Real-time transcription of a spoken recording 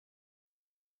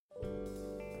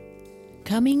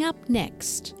Coming up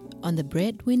next on the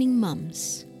Breadwinning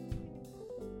Mums.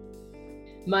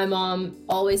 My mom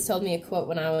always told me a quote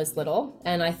when I was little,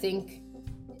 and I think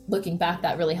looking back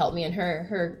that really helped me. And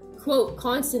her quote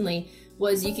constantly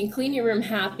was, you can clean your room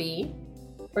happy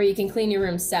or you can clean your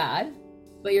room sad,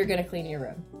 but you're going to clean your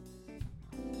room.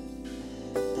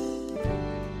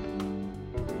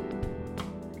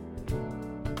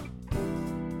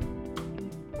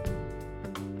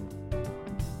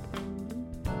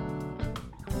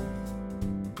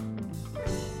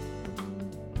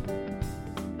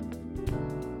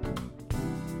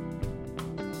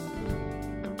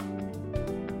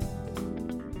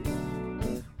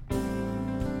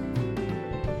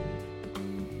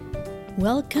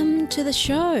 Welcome to the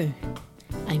show.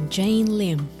 I'm Jane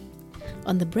Lim.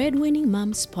 On the Breadwinning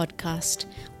Mums podcast,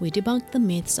 we debunk the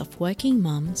myths of working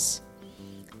mums,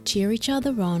 cheer each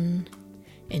other on,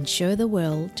 and show the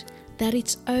world that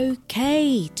it's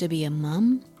okay to be a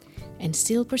mum and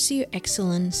still pursue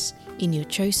excellence in your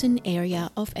chosen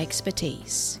area of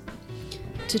expertise.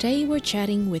 Today we're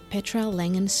chatting with Petra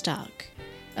Langan-Stark,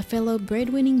 a fellow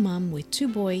breadwinning mum with 2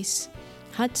 boys,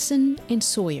 Hudson and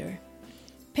Sawyer.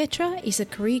 Petra is a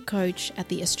career coach at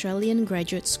the Australian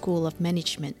Graduate School of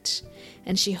Management,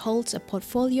 and she holds a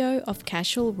portfolio of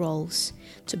casual roles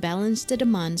to balance the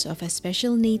demands of her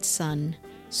special needs son,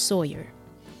 Sawyer.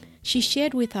 She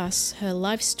shared with us her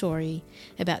life story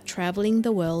about traveling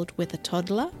the world with a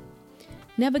toddler,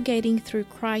 navigating through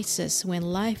crisis when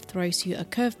life throws you a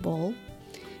curveball,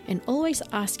 and always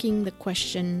asking the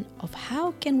question of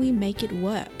how can we make it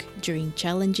work during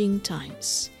challenging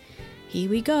times. Here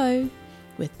we go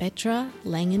with Petra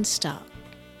Langan-Stark.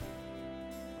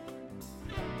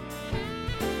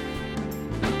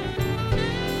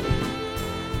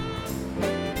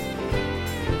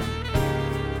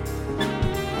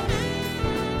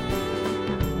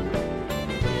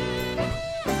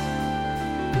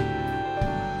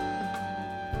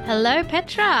 Hello,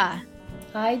 Petra.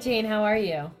 Hi, Jane. How are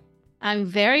you? I'm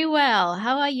very well.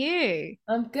 How are you?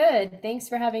 I'm good. Thanks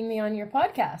for having me on your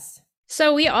podcast.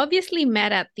 So we obviously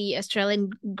met at the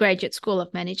Australian Graduate School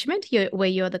of Management, where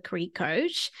you're the career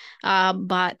coach,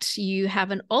 but you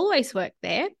haven't always worked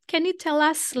there. Can you tell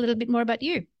us a little bit more about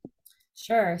you?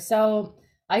 Sure. So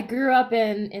I grew up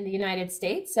in the United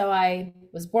States. So I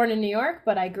was born in New York,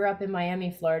 but I grew up in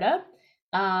Miami, Florida.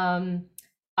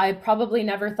 I probably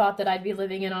never thought that I'd be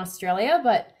living in Australia,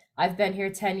 but I've been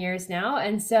here 10 years now.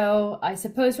 And so I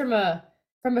suppose from a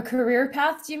career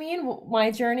path, do you mean my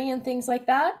journey and things like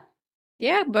that?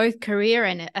 Yeah, both career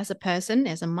and as a person,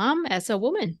 as a mom, as a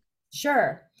woman.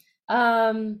 Sure.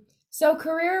 So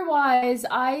career-wise,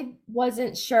 I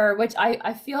wasn't sure, which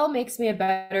I feel makes me a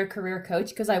better career coach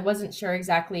because I wasn't sure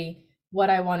exactly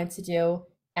what I wanted to do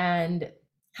and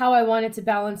how I wanted to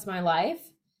balance my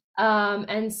life.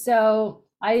 And so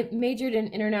I majored in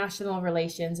international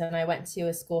relations, and I went to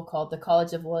a school called the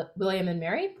College of William and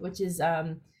Mary, which is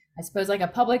I suppose like a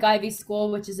public Ivy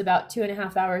school, which is about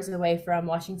 2.5 hours away from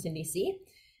Washington, D.C.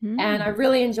 And I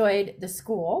really enjoyed the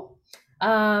school.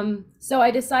 So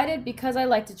I decided, because I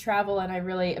like to travel and I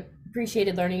really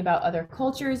appreciated learning about other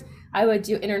cultures, I would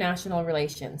do international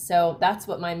relations. So that's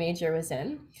what my major was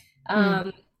in.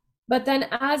 But then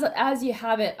as you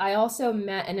have it, I also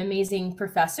met an amazing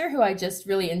professor who I just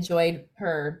really enjoyed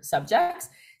her subjects.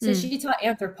 So she taught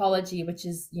anthropology, which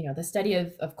is, the study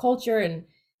of culture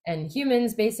and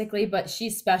humans basically, but she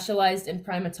specialized in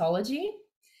primatology,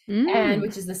 and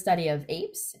which is the study of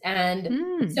apes.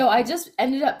 And so I just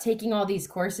ended up taking all these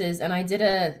courses, and I did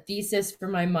a thesis for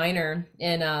my minor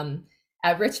in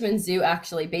at Richmond Zoo,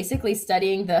 actually, basically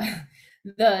studying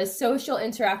the social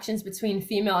interactions between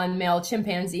female and male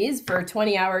chimpanzees for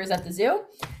 20 hours at the zoo.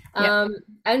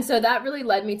 And so that really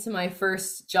led me to my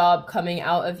first job coming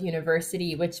out of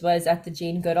university, which was at the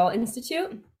Jane Goodall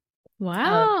Institute.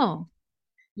 Wow.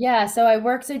 Yeah, so I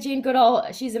worked at Jane Goodall.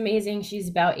 She's amazing. She's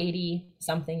about 80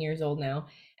 something years old now.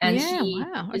 And she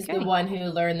is the one who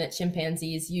learned that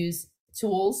chimpanzees use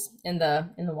tools in the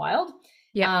wild.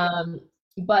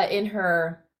 But in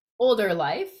her older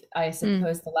life, I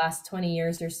suppose the last 20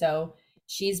 years or so,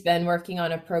 she's been working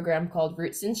on a program called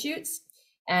Roots and Shoots.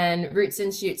 And Roots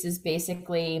and Shoots is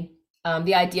basically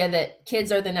the idea that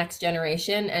kids are the next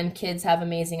generation and kids have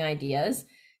amazing ideas.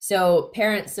 So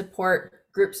parents support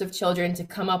groups of children to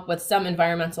come up with some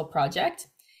environmental project.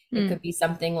 It could be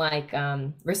something like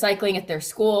recycling at their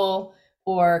school,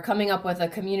 or coming up with a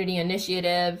community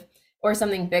initiative, or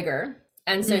something bigger.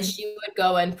 And so she would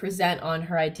go and present on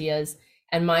her ideas.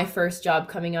 And my first job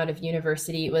coming out of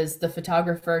university was the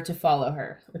photographer to follow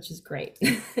her, which is great.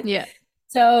 Yeah.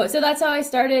 So that's how I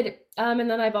started. And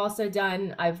then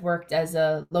I've worked as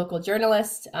a local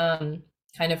journalist,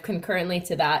 kind of concurrently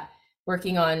to that,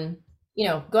 working on,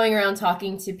 going around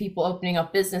talking to people, opening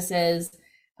up businesses,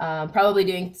 probably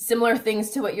doing similar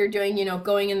things to what you're doing,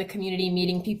 going in the community,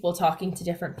 meeting people, talking to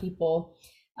different people.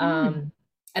 Mm.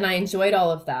 And I enjoyed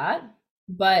all of that.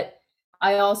 But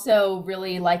I also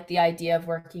really like the idea of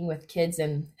working with kids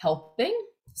and helping.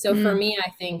 So for Mm. me,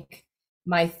 I think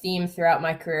my theme throughout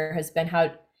my career has been how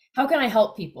can I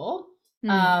help people? Mm.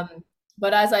 Um,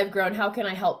 but as I've grown, how can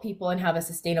I help people and have a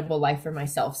sustainable life for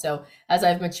myself? So as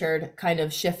I've matured, kind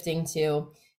of shifting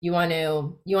to you want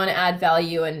to add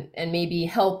value and maybe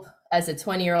help. As a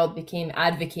 20-year-old became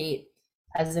advocate,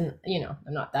 as an,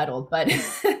 I'm not that old, but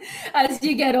as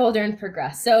you get older and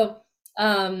progress. So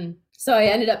I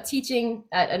ended up teaching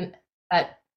at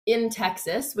in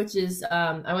Texas, which is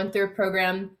I went through a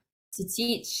program to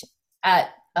teach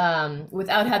at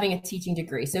without having a teaching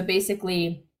degree. So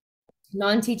basically,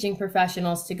 non-teaching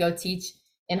professionals to go teach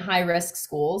in high-risk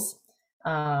schools.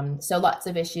 So lots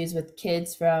of issues with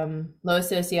kids from low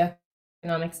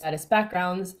socioeconomic status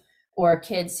backgrounds or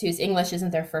kids whose English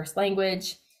isn't their first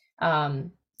language.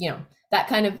 Um, you know, that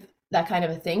kind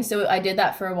of a thing. So I did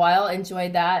that for a while,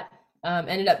 enjoyed that.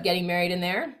 Ended up getting married in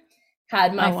there,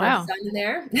 had Oh, my first wow. son in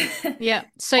there. Yeah.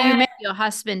 So you And met your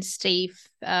husband, Steve,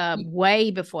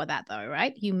 way before that, though,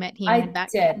 right? You met him I back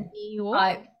in did. New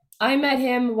York? I met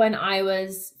him when I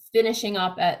was finishing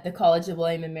up at the College of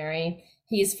William and Mary.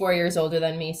 He's 4 years older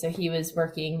than me, so he was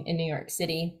working in New York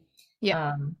City.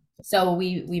 Yeah. So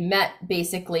we met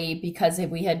basically because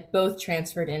we had both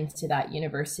transferred into that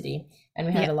university, and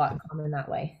we had Yeah. a lot in common that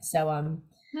way. So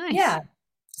Nice. yeah.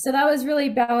 So that was really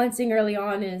balancing early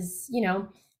on, is,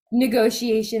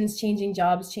 negotiations, changing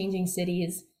jobs, changing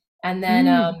cities. And then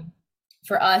Mm.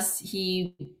 for us,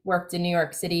 he worked in New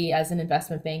York City as an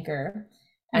investment banker.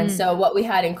 And Mm. so what we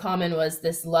had in common was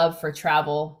this love for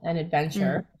travel and Mm.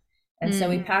 adventure. And so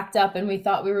we Mm. packed up and we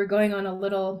thought we were going on a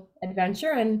little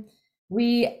adventure, and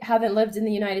we haven't lived in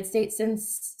the United States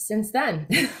since then.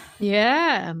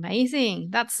 Yeah, amazing.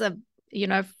 That's a, you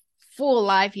know, full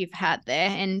life you've had there,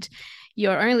 and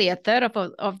you're only a third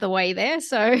of the way there.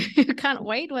 So you can't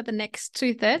wait what the next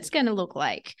two-thirds going to look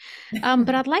like.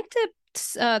 But I'd like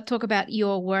to talk about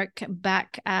your work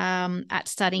back at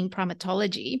studying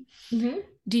primatology. Mhm.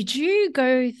 Did you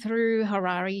go through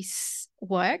Harari's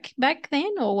work back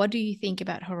then, or what do you think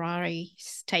about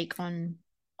Harari's take on?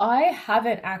 I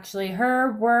haven't actually.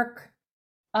 Her work,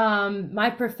 my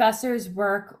professor's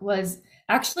work was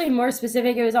actually more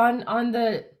specific. It was on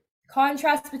the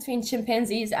contrast between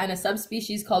chimpanzees and a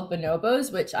subspecies called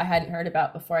bonobos, which I hadn't heard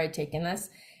about before I'd taken this.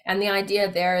 And the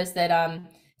idea there is that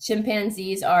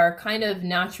chimpanzees are kind of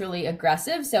naturally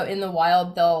aggressive. So in the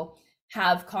wild, they'll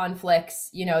have conflicts.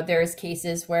 There's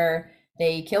cases where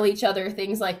they kill each other,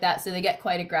 things like that. So they get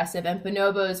quite aggressive. And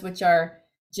bonobos, which are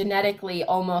genetically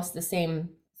almost the same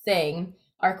thing,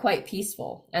 are quite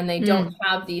peaceful, and they don't Mm.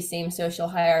 have these same social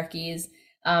hierarchies.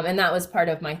 And that was part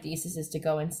of my thesis, is to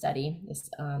go and study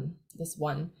this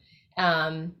one.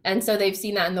 And so they've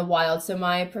seen that in the wild. So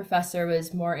my professor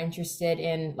was more interested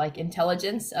in like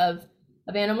intelligence of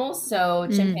animals. So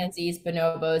Mm. chimpanzees,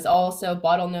 bonobos, also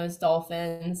bottlenose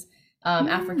dolphins,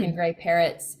 African Mm. gray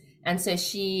parrots. And so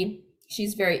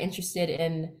she's very interested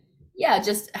in, yeah,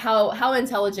 just how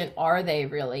intelligent are they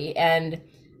really, and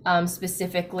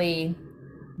specifically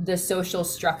the social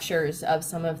structures of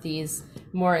some of these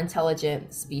more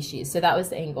intelligent species. So that was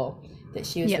the angle that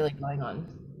she was Yep. really going on.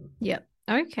 Yep.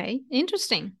 Okay.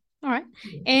 Interesting. All right.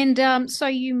 And so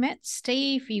you met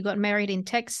Steve, you got married in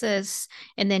Texas,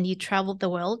 and then you traveled the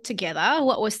world together.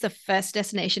 What was the first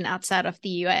destination outside of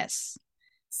the US?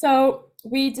 So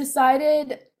we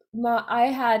decided, I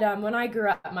had, when I grew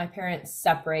up, my parents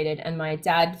separated, and my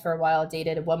dad for a while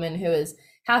dated a woman who is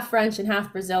half French and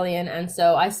half Brazilian. And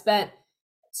so I spent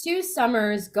 2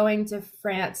 summers going to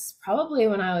France, probably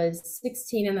when I was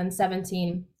 16 and then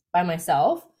 17, by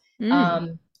myself,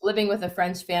 Mm. living with a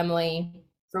French family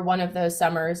for one of those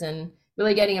summers and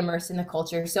really getting immersed in the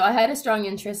culture. So I had a strong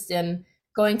interest in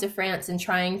going to France and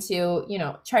trying to,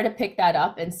 try to pick that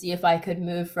up and see if I could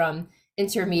move from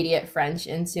intermediate French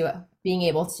into being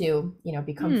able to,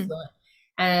 become Mm. fluent.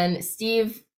 And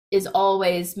Steve is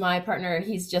always my partner.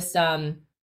 He's just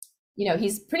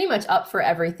he's pretty much up for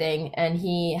everything, and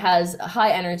he has a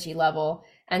high energy level.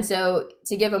 And so,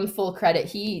 to give him full credit,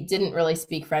 he didn't really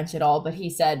speak French at all, but he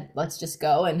said, let's just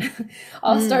go, and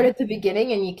I'll start Mm. at the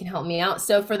beginning and you can help me out.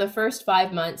 So for the first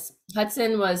 5 months,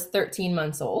 Hudson was 13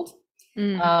 months old.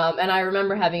 Mm. And I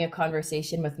remember having a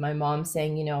conversation with my mom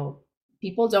saying,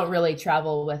 people don't really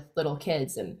travel with little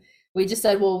kids. And we just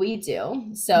said, well, we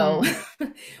do. So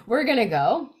Mm. we're going to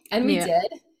go. And we Yeah.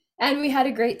 did. And we had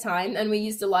a great time. And we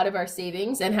used a lot of our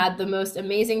savings and had the most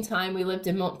amazing time. We lived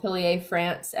in Montpellier,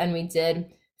 France, and we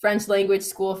did French language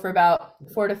school for about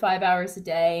 4 to 5 hours a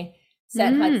day.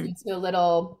 Sent Mm. Hudson to a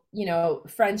little,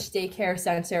 French daycare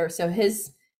center. So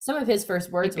some of his first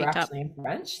He words were picked up. actually in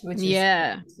French, which is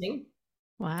Yeah. interesting.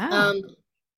 Wow. Um,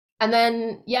 and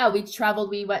then, yeah, we traveled.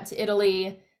 We went to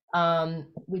Italy.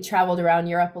 We traveled around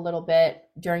Europe a little bit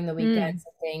during the Mm. weekends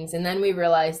and things. And then we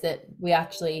realized that we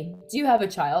actually do have a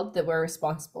child that we're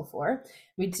responsible for.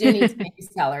 We do need to make a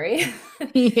salary.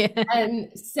 Yeah.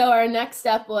 And so our next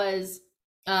step was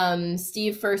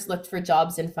Steve first looked for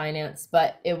jobs in finance,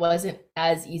 but it wasn't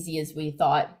as easy as we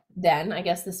thought then. I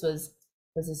guess was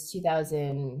this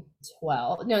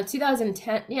 2012? No,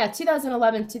 2010. Yeah,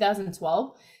 2011,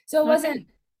 2012. So Okay.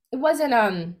 it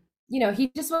wasn't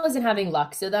he just wasn't having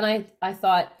luck. So then I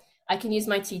thought I can use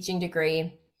my teaching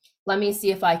degree. Let me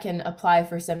see if I can apply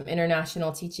for some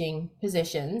international teaching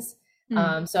positions.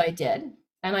 Mm. So I did,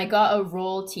 and I got a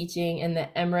role teaching in the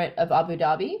Emirate of Abu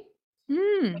Dhabi,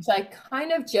 Mm. which I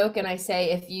kind of joke and I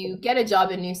say, if you get a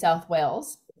job in New South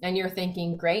Wales and you're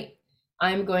thinking, great,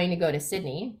 I'm going to go to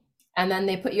Sydney, and then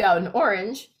they put you out in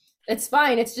Orange, it's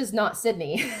fine. It's just not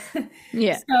Sydney.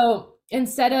 Yeah. So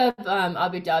instead of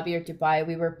Abu Dhabi or Dubai,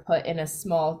 we were put in a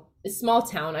small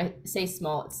town. I say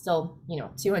small, it's still,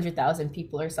 200,000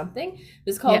 people or something.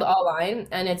 It's called Yeah. Al Ain,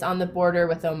 and it's on the border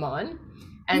with Oman.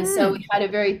 And so Mm. we had a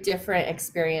very different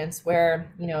experience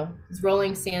where, it's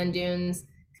rolling sand dunes,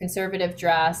 conservative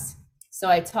dress. So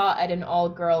I taught at an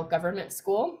all-girl government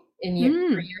school for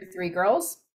Mm. year 3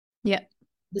 girls. Yeah.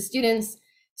 The students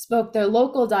spoke their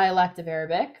local dialect of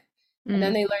Arabic, and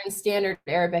then Mm. they learned standard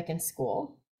Arabic in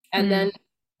school. And then Mm.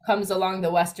 comes along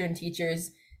the Western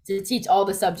teachers to teach all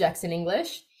the subjects in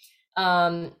English.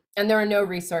 And there are no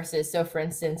resources. So for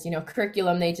instance,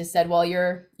 curriculum, they just said, well,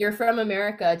 you're from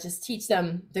America, just teach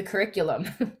them the curriculum.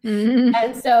 Mm.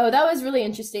 And so that was really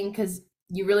interesting because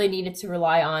you really needed to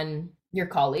rely on your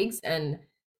colleagues and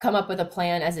come up with a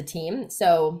plan as a team.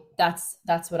 So that's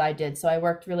what I did. So I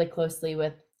worked really closely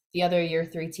with the other year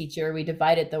 3 teacher. We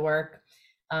divided the work.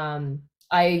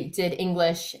 I did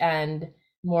English and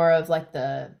more of like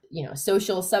the,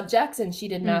 social subjects, and she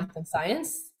did math Mm. and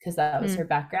science because that was her Mm.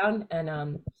 background.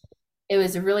 And it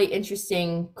was a really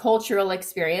interesting cultural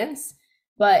experience,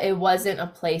 but it wasn't a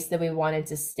place that we wanted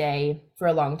to stay for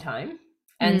a long time.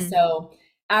 And Mm. so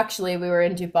actually we were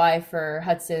in Dubai for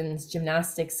Hudson's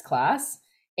gymnastics class,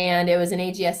 and it was an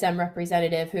AGSM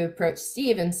representative who approached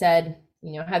Steve and said,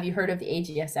 have you heard of the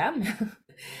AGSM?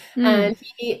 Mm. And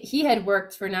he had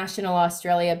worked for National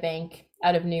Australia Bank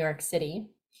out of New York City.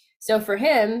 So for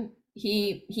him,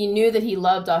 he knew that he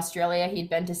loved Australia. He'd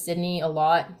been to Sydney a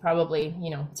lot, probably,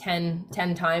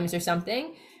 10 times or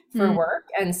something for Mm. work.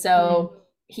 And Mm. so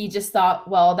he just thought,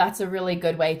 well, that's a really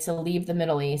good way to leave the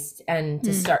Middle East and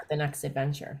to Mm. start the next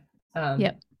adventure.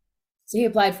 Yep. So he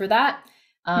applied for that.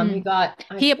 He Mm. got,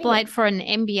 I He think, applied for an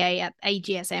MBA at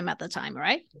AGSM at the time,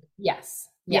 right? yes,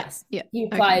 Yeah. yes. Yeah. He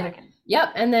Okay. applied. Yep.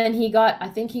 And then I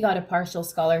think he got a partial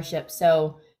scholarship.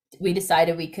 So we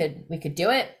decided we could do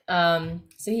it.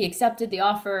 So he accepted the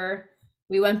offer.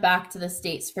 We went back to the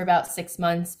States for about 6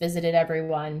 months, visited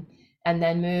everyone, and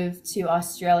then moved to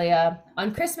Australia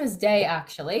on Christmas Day,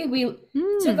 actually. We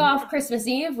took Mm. off Christmas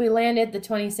Eve. We landed the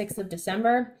 26th of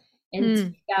December in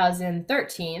Mm.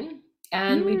 2013,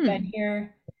 and Mm.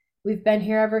 we've been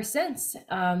here ever since.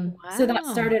 So that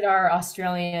Wow. started our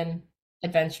Australian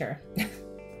adventure.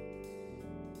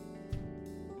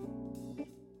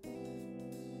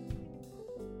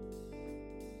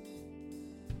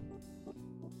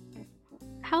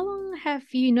 How long have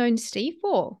you known Steve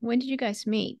for? When did you guys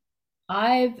meet?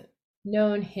 I've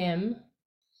known him.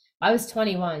 I was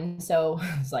 21, so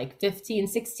it's like 15,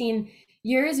 16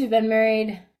 years we've been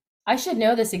married. I should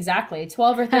know this exactly.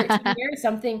 12 or 13 years,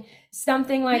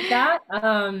 something like that.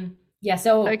 Yeah,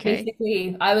 so Okay.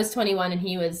 basically I was 21 and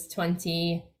he was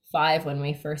 25 when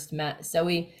we first met. So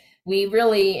we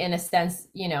really, in a sense,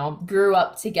 grew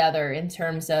up together in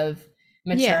terms of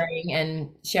Yeah. maturing and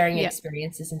sharing Yeah.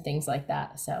 experiences and things like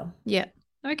that. So Yeah.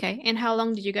 Okay. And how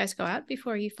long did you guys go out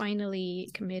before you finally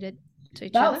committed to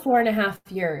each about other? 4.5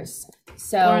 years. Four and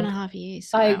So a half years.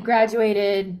 I Wow.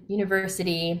 graduated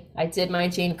university. I did my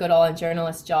Jane Goodall and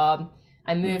journalist job.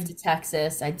 I moved Mm. to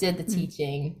Texas. I did the Mm.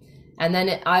 teaching. And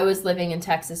then I was living in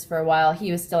Texas for a while.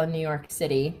 He was still in New York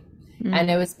City. And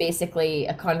Mm. it was basically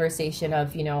a conversation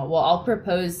of, well, I'll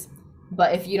propose,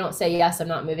 but if you don't say yes, I'm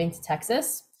not moving to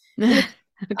Texas.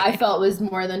 I Okay. felt was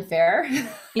more than fair.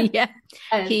 Yeah.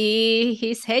 And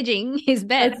He's hedging his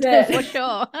that's bet for it.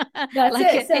 sure. That's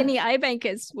Like it. So any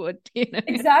iBankers would.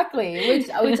 exactly,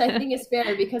 which I think is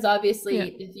fair because Yeah. obviously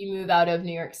if you move out of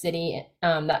New York City,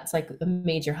 that's like a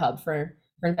major hub for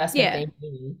investment Yeah.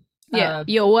 banking. Yeah.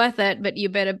 You're worth it, but you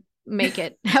better make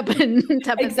it happen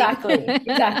type of thing. Exactly,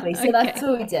 exactly. So that's Okay.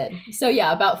 what we did. So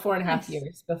yeah, about 4.5 Nice.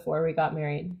 years before we got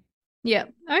married. Yeah.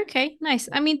 Okay. Nice.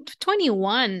 I mean,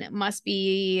 21 must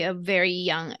be a very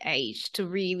young age to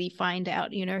really find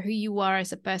out, who you are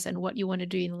as a person, what you want to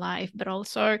do in life, but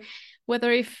also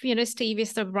whether if, Steve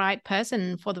is the right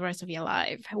person for the rest of your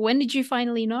life. When did you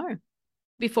finally know?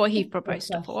 Before he Good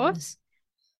proposed, of question. course.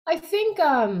 I think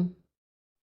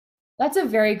that's a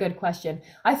very good question.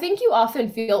 I think you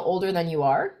often feel older than you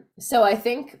are. So I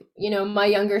think, my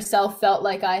younger self felt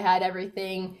like I had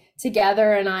everything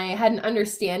together and I had an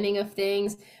understanding of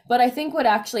things. But I think what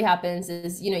actually happens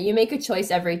is, you make a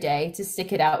choice every day to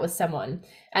stick it out with someone.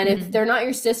 And if Mm, they're not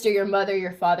your sister, your mother,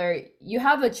 your father, you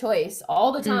have a choice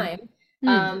all the mm, time,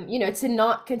 mm, to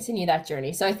not continue that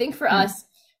journey. So I think for mm, us,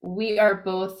 we are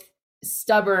both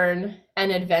stubborn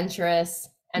and adventurous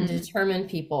and mm, determined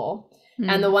people.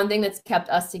 And the mm, one thing that's kept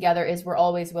us together is we're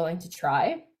always willing to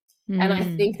try. And I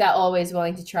mm. think that always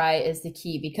willing to try is the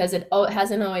key because it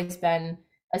hasn't always been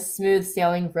a smooth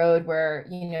sailing road where,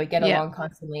 we get Yeah. along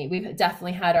constantly. We've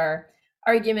definitely had our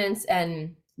arguments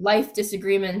and life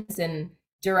disagreements and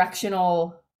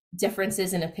directional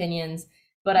differences in opinions.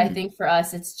 But I Mm. think for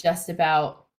us, it's just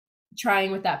about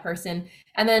trying with that person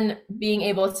and then being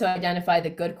able to identify the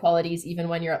good qualities even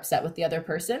when you're upset with the other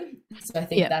person. So I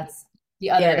think Yeah. that's the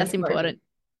Yeah, other that's important important.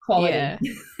 quality.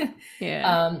 Yeah.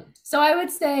 Yeah. So I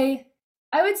would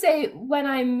say when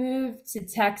I moved to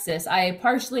Texas, I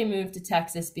partially moved to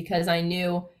Texas because I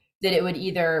knew that it would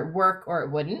either work or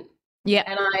it wouldn't. Yeah.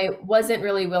 And I wasn't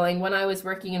really willing. When I was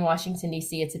working in Washington,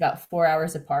 D.C., it's about 4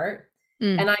 hours apart.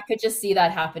 And Mm. I could just see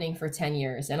that happening for 10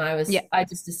 years. And Yeah. I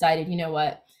just decided, you know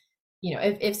what?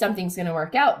 If something's going to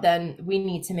work out, then we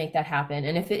need to make that happen.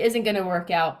 And if it isn't going to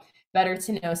work out, better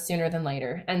to know sooner than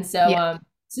later. And so, Yeah.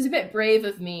 this is a bit brave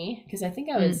of me because I think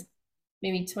I Mm. was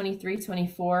maybe 23,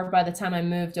 24 by the time I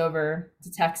moved over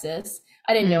to Texas.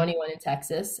 I didn't know Mm. anyone in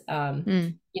Texas.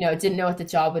 Mm. Didn't know what the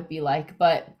job would be like,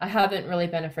 but I haven't really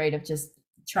been afraid of just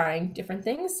trying different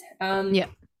things. Yeah.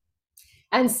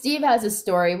 And Steve has a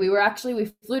story. We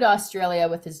flew to Australia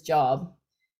with his job.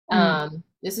 Mm.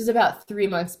 This was about 3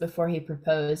 months before he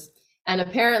proposed. And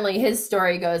apparently his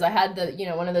story goes, I had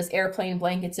one of those airplane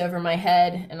blankets over my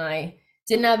head and I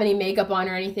didn't have any makeup on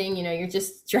or anything. You're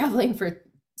just traveling for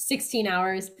 16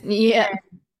 hours. Yeah.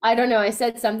 I don't know. I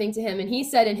said something to him and he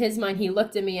said in his mind, he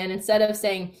looked at me and instead of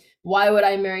saying, why would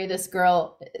I marry this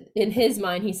girl? In his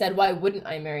mind, he said, why wouldn't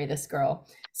I marry this girl?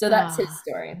 So that's his Ah.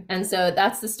 story. And so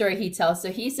that's the story he tells.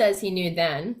 So he says he knew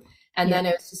then, and Yeah. then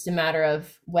it was just a matter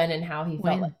of when and how he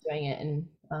felt like When? doing it. And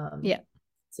Yeah.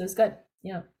 so it's good.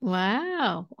 Yeah.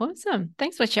 Wow. Awesome.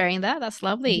 Thanks for sharing that. That's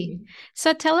lovely. Mhm.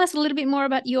 So tell us a little bit more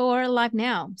about your life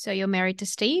now. So you're married to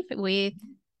Steve with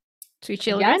two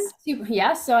children?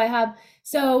 Yes.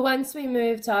 So once we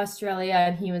moved to Australia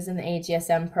and he was in the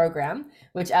AGSM program,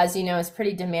 which, as you know, is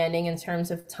pretty demanding in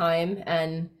terms of time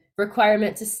and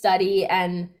requirement to study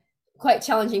and quite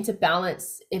challenging to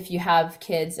balance if you have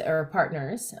kids or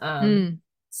partners. Mm.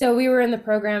 So we were in the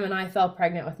program and I fell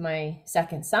pregnant with my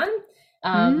second son.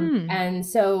 Mm. And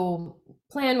so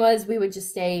plan was we would just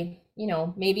stay,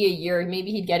 maybe a year,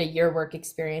 maybe he'd get a year work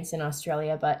experience in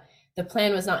Australia, but the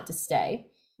plan was not to stay.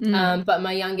 Mm. But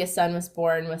my youngest son was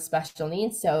born with special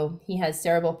needs. So he has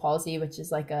cerebral palsy, which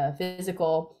is like a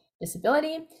physical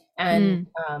disability, and,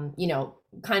 Mm.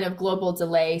 kind of global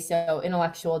delay. So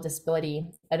intellectual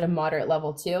disability at a moderate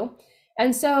level too.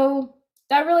 And so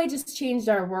that really just changed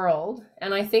our world.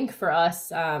 And I think for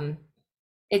us,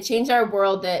 it changed our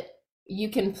world that you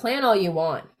can plan all you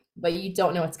want, but you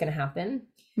don't know what's going to happen.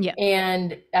 Yeah.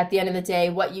 And at the end of the day,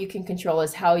 what you can control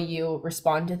is how you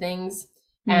respond to things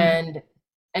Mm.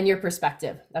 and your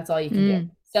perspective. That's all you can do.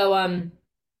 Mm.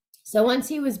 So once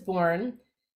he was born,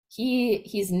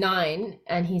 he's 9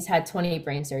 and he's had 20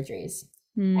 brain surgeries.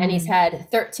 And he's Mm. had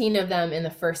 13 of them in the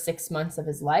first 6 months of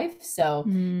his life. So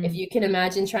if Mm. you can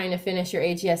imagine trying to finish your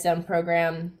AGSM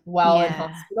program while in Yeah.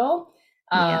 hospital,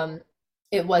 Yeah.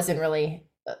 it wasn't really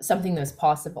something that was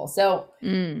possible.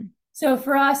 Mm. So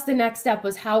for us, the next step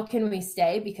was how can we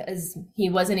stay because he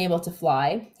wasn't able to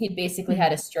fly. He'd basically Mm.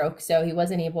 had a stroke, so he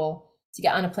wasn't able to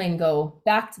get on a plane and go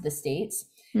back to the States.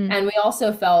 Mm. And we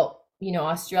also felt,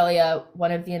 Australia,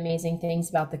 one of the amazing things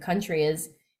about the country is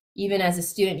even as a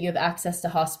student, you have access to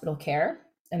hospital care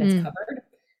and it's Mm. covered.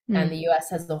 and the US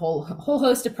has a whole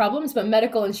host of problems, but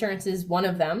medical insurance is one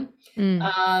of them.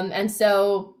 And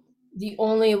so the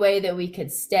only way that we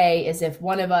could stay is if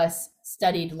one of us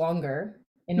studied longer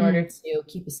in order to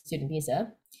keep a student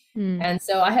visa. And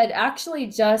so I had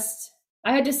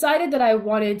decided that I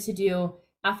wanted to do,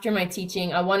 after my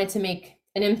teaching, I wanted to make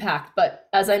an impact, but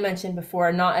as I mentioned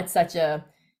before, not at such a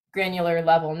granular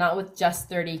level, not with just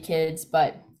 30 kids,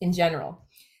 but in general.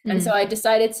 And so I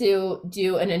decided to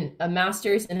do a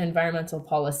master's in environmental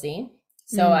policy.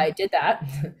 So I did that,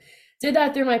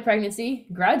 through my pregnancy,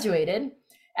 graduated.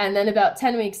 And then about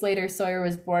 10 weeks later, Sawyer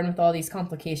was born with all these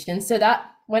complications. So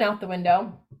that went out the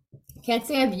window. Can't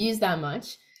say I've used that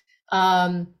much.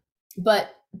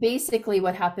 But basically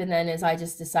what happened then is I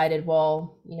just decided,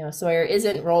 well, Sawyer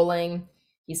isn't rolling.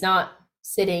 He's not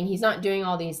sitting. He's not doing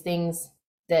all these things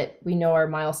that we know are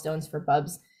milestones for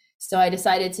bubs. So I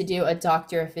decided to do a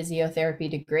doctor of physiotherapy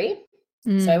degree.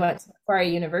 So I went to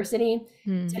Macquarie University,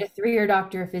 did a 3-year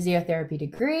doctor of physiotherapy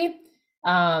degree.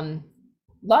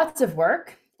 Lots of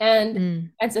work.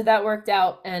 And so that worked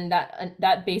out. And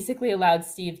that basically allowed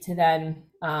Steve to then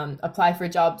apply for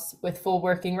jobs with full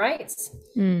working rights.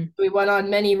 We went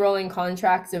on many rolling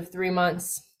contracts of 3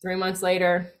 months, 3 months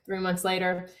later, 3 months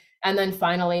later. And then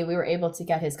finally, we were able to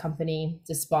get his company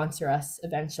to sponsor us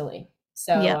eventually.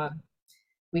 So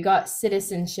we got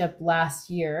citizenship last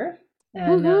year,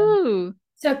 and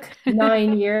took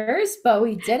 9 years, but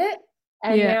we did it.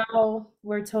 And now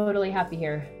we're totally happy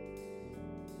here.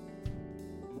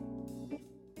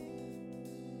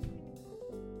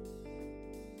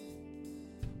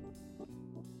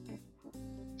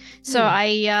 So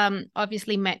I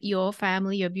obviously met your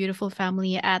family, your beautiful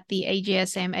family, at the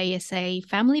AGSM ASA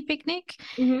family picnic.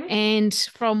 And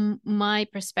from my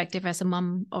perspective as a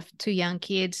mum of 2 young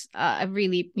kids, I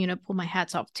really, pull my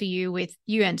hats off to you, with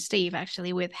you and Steve,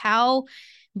 actually, with how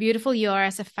beautiful you are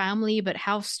as a family, but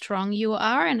how strong you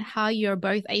are and how you're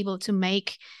both able to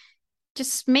make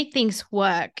things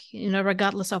work,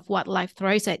 regardless of what life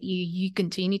throws at you. You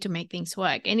continue to make things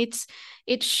work. And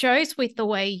it shows with the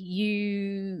way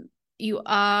you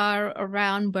are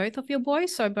around both of your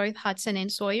boys, so both Hudson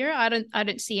and Sawyer. I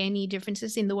don't see any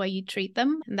differences in the way you treat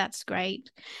them, and that's great.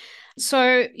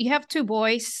 So you have 2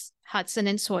 boys, Hudson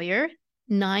and Sawyer,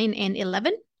 9 and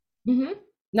 11. 9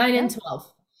 and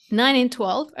 12. 9 and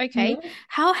 12. Okay.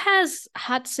 How has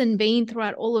Hudson been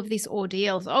throughout all of these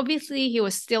ordeals? Obviously, he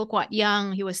was still quite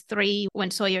young. He was 3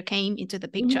 when Sawyer came into the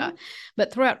picture.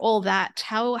 But throughout all that,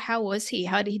 how was he?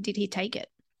 How did he take it?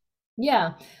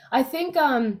 Yeah, I think,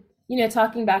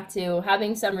 talking back to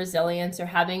having some resilience or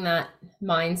having that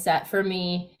mindset, for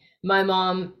me, my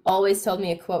mom always told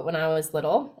me a quote when I was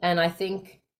little. And I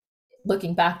think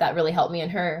looking back, that really helped me.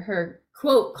 And her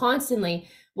quote constantly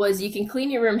was, you can clean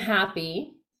your room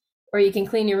happy, or you can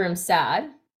clean your room sad,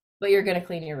 but you're going to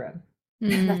clean your room.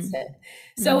 That's it.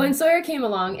 So when Sawyer came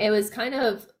along, it was kind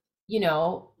of,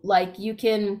 like you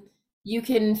can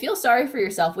feel sorry for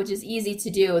yourself, which is easy to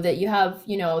do, that you have,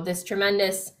 this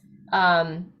tremendous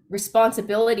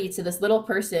responsibility to this little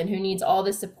person who needs all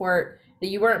the support that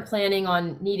you weren't planning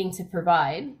on needing to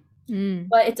provide.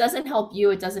 But it doesn't help you.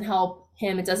 It doesn't help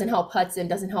him. It doesn't help Hudson. It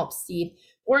doesn't help Steve.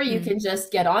 Or you can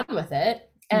just get on with it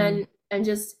and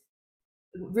just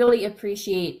really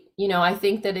appreciate, I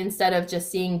think that instead of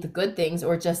just seeing the good things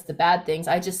or just the bad things,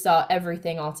 I just saw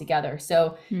everything all together.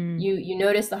 So you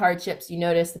notice the hardships, you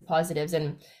notice the positives.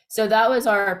 And so that was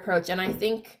our approach. And I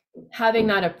think having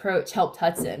that approach helped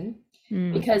Hudson,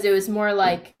 because it was more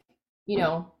like,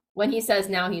 when he says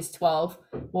now he's 12,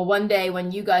 well, one day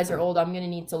when you guys are old, I'm going to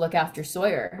need to look after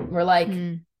Sawyer. We're like,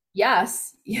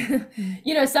 yes.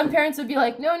 Some parents would be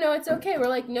like, no, it's okay. We're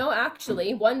like, no,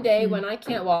 actually, one day when I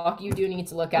can't walk, you do need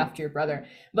to look after your brother.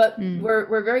 But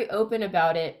we're very open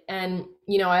about it. And,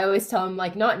 I always tell him,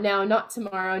 like, not now, not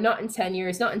tomorrow, not in 10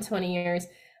 years, not in 20 years.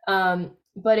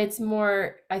 But it's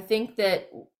more, I think that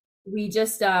we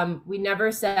just, we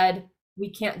never said we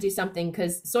can't do something,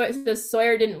 because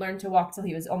Sawyer didn't learn to walk till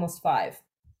he was almost 5.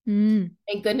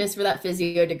 Thank goodness for that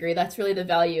physio degree. That's really the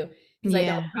value, because I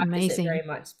don't practice it very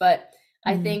much. But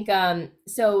I think,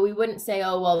 so we wouldn't say,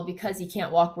 oh, well, because he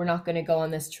can't walk, we're not going to go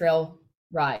on this trail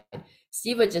ride.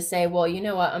 Steve would just say, well, you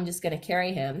know what, I'm just going to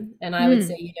carry him. And I would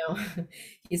say,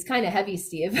 he's kind of heavy,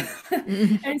 Steve.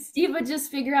 And Steve would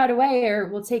just figure out a way, or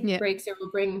we'll take breaks, or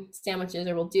we'll bring sandwiches,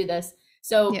 or we'll do this.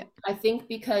 So I think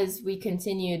because we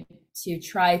continued to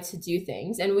try to do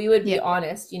things, and we would be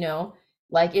honest,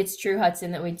 like, it's true,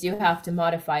 Hudson, that we do have to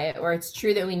modify it, or it's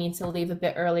true that we need to leave a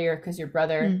bit earlier because your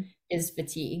brother is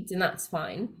fatigued, and that's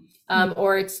fine.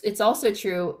 Or it's also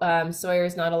true, Sawyer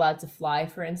is not allowed to fly,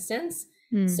 for instance.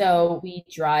 Mm. So we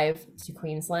drive to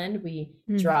Queensland, we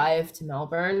Mm. drive to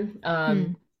Melbourne.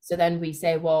 Mm. So then we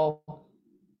say, well,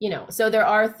 so there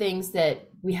are things that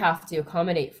we have to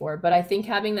accommodate for, but I think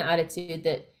having the attitude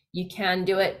that you can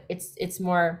do it, it's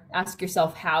more ask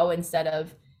yourself how instead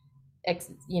of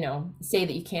say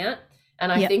that you can't.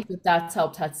 And I Yep. think that that's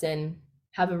helped Hudson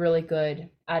have a really good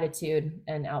attitude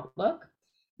and outlook.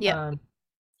 Yep. Um,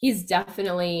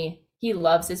 he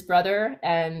loves his brother,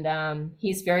 and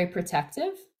he's very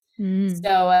protective. Mm.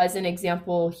 So as an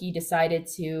example, he decided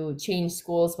to change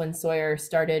schools when Sawyer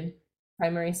started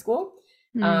primary school.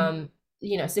 Mm. Um,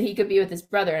 so he could be with his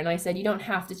brother. And I said, you don't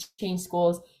have to change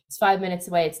schools. It's 5 minutes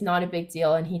away. It's not a big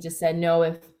deal. And he just said, no,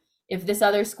 if this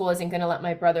other school isn't going to let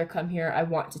my brother come here, I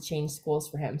want to change schools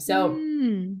for him. So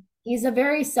Mm. he's a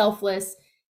very selfless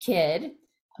kid,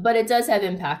 but it does have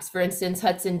impacts. For instance,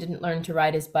 Hudson didn't learn to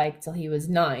ride his bike till he was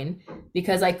 9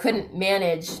 because I couldn't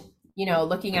manage,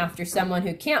 looking after someone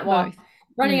who can't walk, Both.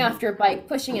 running Mm. after a bike,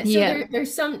 pushing it. So Yeah.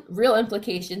 there's some real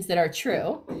implications that are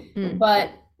true, Mm. but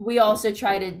we also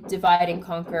try to divide and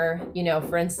conquer.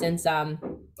 For instance,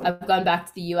 I've gone back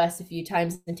to the US a few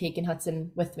times and taken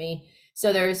Hudson with me.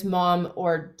 So there's mom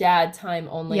or dad time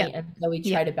only, Yep. and so we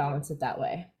try Yep. to balance it that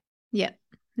way. Yep.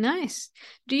 Nice.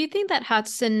 Do you think that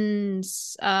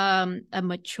Hudson's a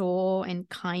mature and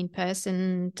kind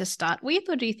person to start with,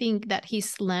 or do you think that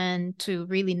he's learned to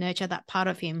really nurture that part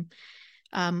of him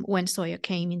when Sawyer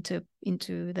came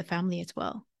into the family as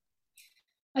well?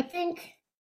 I think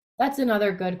that's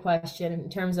another good question in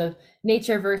terms of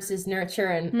nature versus nurture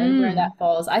and where that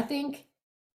falls. I think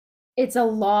it's a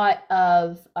lot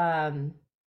of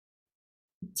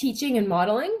teaching and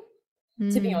modeling,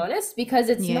 to be honest, because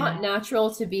it's not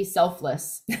natural to be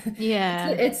selfless. Yeah.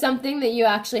 It's something that you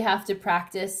actually have to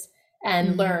practice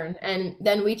and learn. And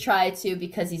then we try to,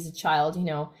 because he's a child,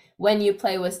 when you've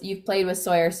played with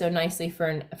Sawyer so nicely for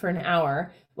an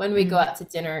hour, when we go out to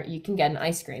dinner, you can get an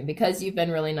ice cream because you've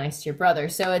been really nice to your brother.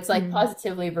 So it's like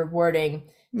positively rewarding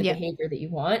the behavior that you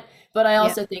want. But I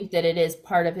also think that it is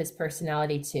part of his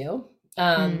personality too.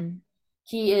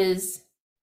 He is,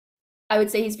 I would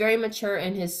say he's very mature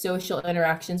in his social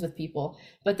interactions with people,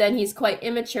 but then he's quite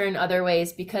immature in other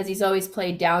ways because he's always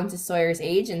played down to Sawyer's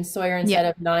age, and Sawyer instead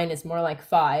of 9 is more like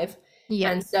 5.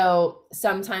 And so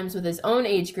sometimes with his own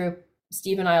age group,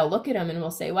 Steve and I will look at him and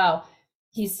we'll say, wow,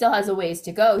 he still has a ways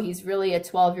to go. He's really a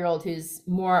 12-year-old who's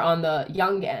more on the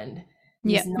young end.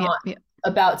 He's not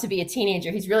about to be a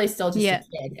teenager. He's really still just a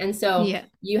kid. And so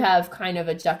you have kind of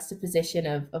a juxtaposition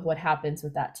of what happens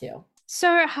with that too.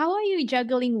 So how are you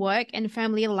juggling work and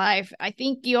family life? I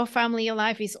think your family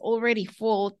life is already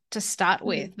full to start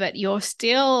with, but you're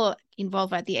still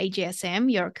involved at the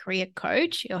AGSM. You're a career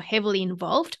coach. You're heavily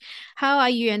involved. How are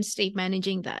you and Steve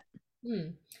managing that?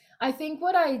 I think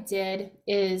what I did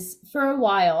is for a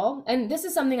while, and this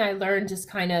is something I learned just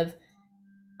kind of,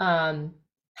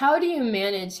 how do you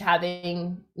manage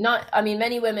having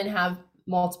many women have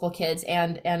multiple kids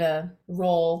and a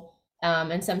role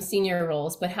and some senior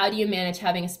roles, but how do you manage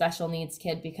having a special needs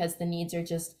kid because the needs are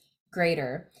just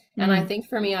greater? And I think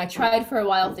for me, I tried for a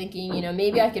while thinking,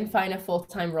 maybe I can find a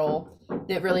full-time role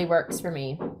that really works for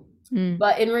me.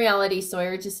 But in reality,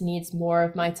 Sawyer just needs more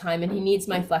of my time and he needs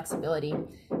my flexibility.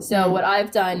 So what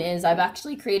I've done is I've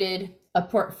actually created a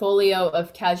portfolio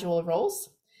of casual roles.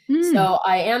 So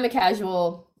I am a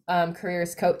casual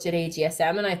careers coach at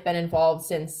AGSM, and I've been involved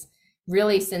since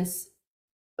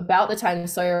about the time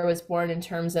Sawyer was born in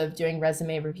terms of doing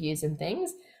resume reviews and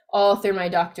things. All through my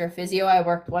doctor of physio, I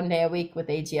worked 1 day a week with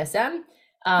AGSM.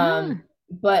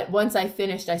 But once I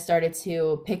finished, I started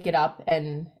to pick it up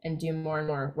and do more and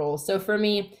more roles. So for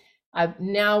me, I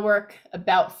now work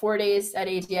about 4 days at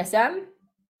AGSM.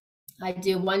 I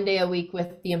do 1 day a week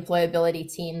with the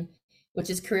employability team, which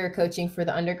is career coaching for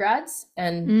the undergrads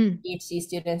and PhD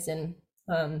students and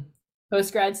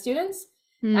postgrad students.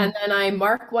 And then I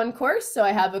mark one course. So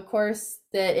I have a course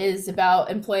that is about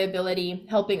employability,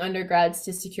 helping undergrads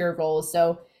to secure roles.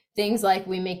 So things like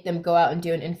we make them go out and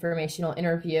do an informational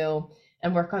interview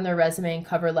and work on their resume and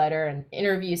cover letter and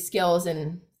interview skills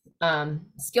and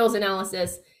skills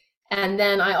analysis. And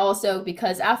then I also,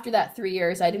 because after that 3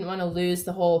 years, I didn't want to lose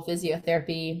the whole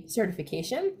physiotherapy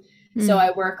certification. So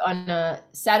I work on a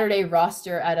Saturday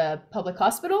roster at a public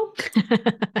hospital.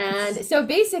 And so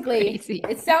basically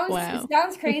it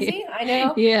sounds crazy. I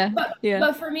know.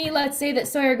 But for me, let's say that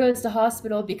Sawyer goes to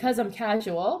hospital because I'm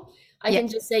casual. I can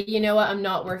just say, you know what, I'm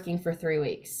not working for 3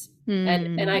 weeks.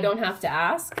 And I don't have to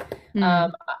ask.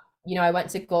 I went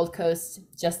to Gold Coast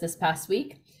just this past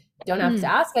week. don't have to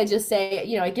ask. I just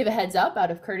say, I give a heads up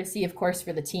out of courtesy, of course,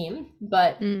 for the team,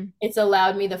 but it's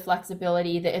allowed me the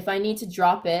flexibility that if I need to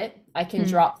drop it, I can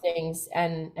drop things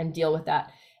and deal with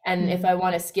that. And if I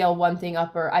want to scale one thing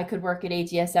up, or I could work at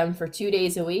AGSM for 2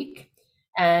 days a week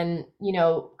and,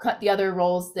 cut the other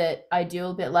roles that I do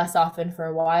a bit less often for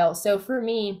a while. So for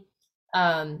me,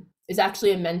 is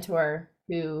actually a mentor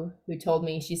who told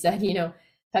me, she said,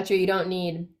 Petra,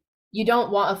 you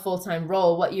don't want a full-time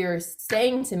role. What you're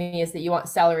saying to me is that you want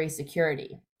salary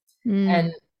security.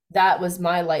 And that was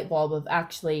my light bulb of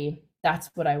actually, that's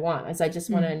what I want, is I just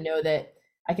want to know that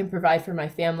I can provide for my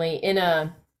family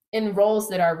in roles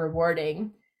that are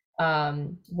rewarding,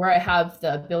 where I have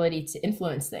the ability to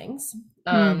influence things.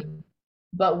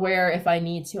 But where if I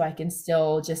need to, I can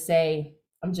still just say,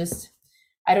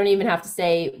 I don't even have to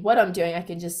say what I'm doing. I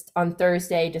can just on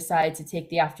Thursday decide to take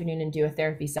the afternoon and do a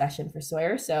therapy session for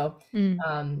Sawyer. So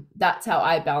that's how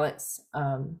I balance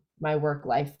my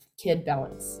work-life kid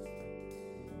balance.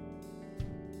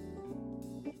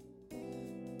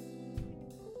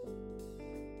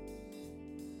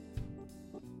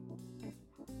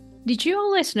 Did you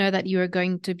always know that you were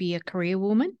going to be a career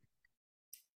woman?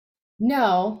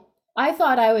 No, I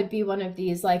thought I would be one of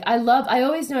these. Like, I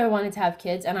always knew I wanted to have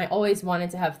kids, and I always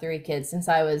wanted to have 3 kids since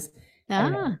I was,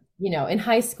 in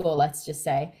high school, let's just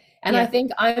say. And I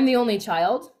think I'm the only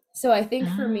child. So I think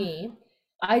for me,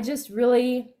 I just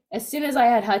really, as soon as I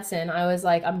had Hudson, I was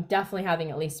like, I'm definitely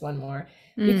having at least one more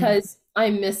because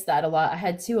I missed that a lot. I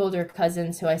had 2 older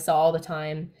cousins who I saw all the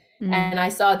time. And I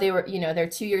saw they were, they're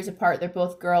 2 years apart. They're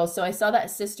both girls. So I saw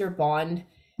that sister bond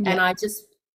and I just,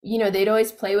 they'd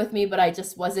always play with me, but I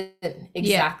just wasn't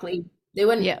exactly, they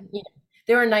wouldn't,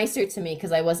 they were nicer to me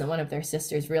because I wasn't one of their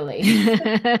sisters really.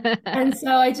 And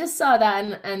so I just saw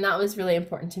that and that was really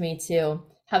important to me to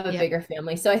have a bigger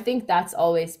family. So I think that's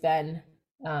always been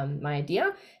my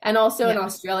idea. And also in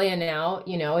Australia now,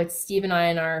 it's Steve and I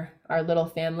and our little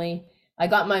family. I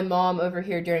got my mom over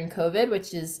here during COVID,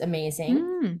 which is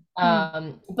amazing.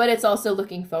 But it's also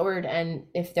looking forward. And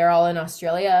if they're all in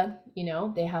Australia,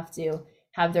 they have to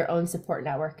have their own support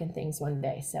network and things one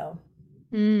day. So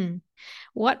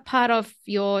what part of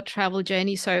your travel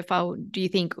journey so far do you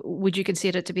think would you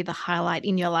consider to be the highlight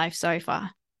in your life so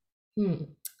far?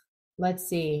 Let's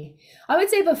see. I would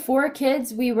say before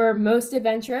kids, we were most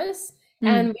adventurous.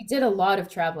 And we did a lot of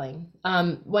traveling.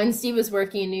 When Steve was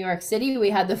working in New York City, we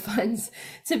had the funds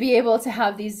to be able to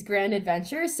have these grand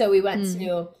adventures. So we went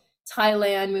to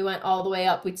Thailand. We went all the way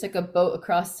up. We took a boat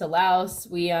across to Laos.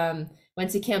 We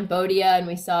went to Cambodia and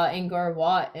we saw Angkor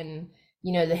Wat and,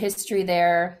 the history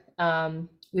there.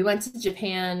 We went to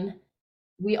Japan.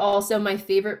 We also, my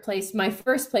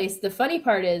first place, the funny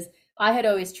part is I had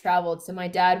always traveled. So my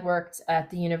dad worked at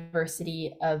the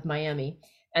University of Miami.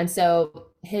 And so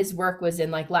his work was in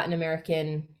like Latin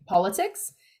American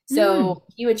politics. So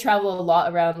he would travel a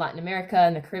lot around Latin America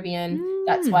and the Caribbean.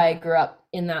 That's why I grew up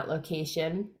in that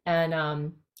location. And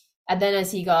then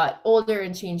as he got older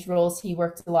and changed roles, he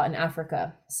worked a lot in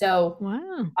Africa. So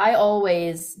I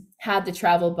always had the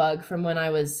travel bug from when I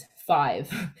was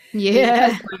 5.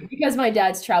 Because my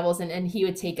dad's travels and he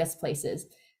would take us places.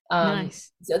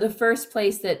 Nice. So the first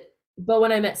place but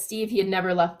when I met Steve, he had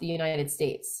never left the United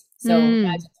States. So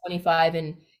I was 25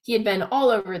 and he had been all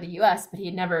over the US, but he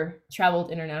had never traveled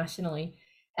internationally.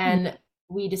 And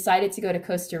we decided to go to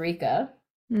Costa Rica,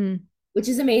 which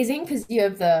is amazing because you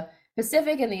have the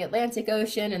Pacific and the Atlantic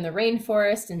Ocean and the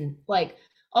rainforest and like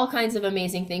all kinds of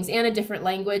amazing things and a different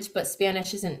language, but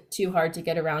Spanish isn't too hard to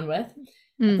get around with.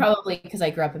 Probably because I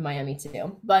grew up in Miami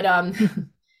too. But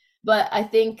but I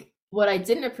think what I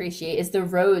didn't appreciate is the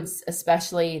roads,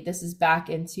 especially this is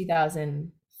back in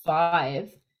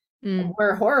 2005.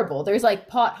 Were horrible. There's like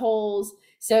potholes.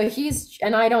 So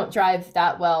and I don't drive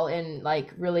that well in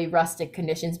like really rustic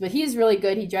conditions, but he's really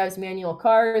good. He drives manual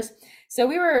cars. So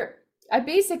I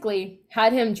basically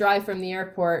had him drive from the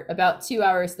airport about 2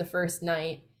 hours the first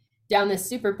night down this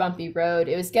super bumpy road.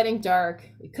 It was getting dark.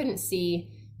 We couldn't see,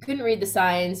 couldn't read the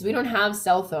signs. We don't have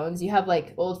cell phones. You have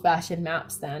like old-fashioned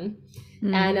maps then.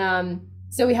 And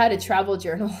so we had a travel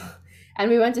journal and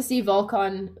we went to see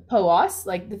Volcan Poas,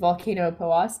 like the volcano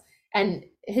Poas. And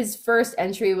his first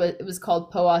entry was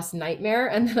called Poas Nightmare.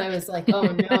 And then I was like, oh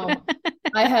no,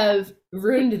 I have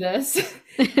ruined this.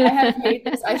 I have made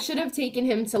this. I should have taken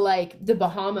him to like the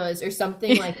Bahamas or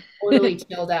something like totally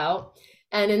chilled out.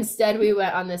 And instead we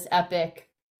went on this epic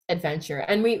adventure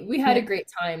and we had a great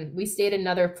time. We stayed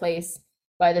another place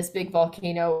by this big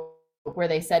volcano where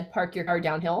they said, park your car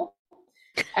downhill.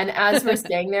 And as we're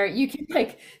staying there, you can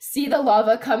like see the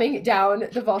lava coming down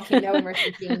the volcano and we're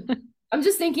thinking, I'm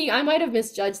just thinking I might have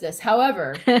misjudged this.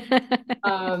 However,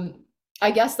 um,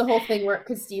 I guess the whole thing worked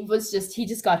because Steve was just he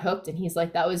just got hooked and he's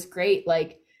like, that was great.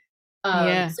 Like,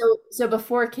 Yeah. so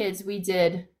before kids, we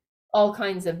did all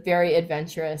kinds of very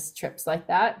adventurous trips like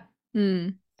that.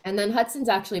 Mm. And then Hudson's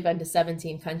actually been to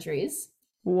 17 countries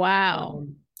Wow.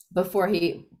 um,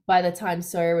 by the time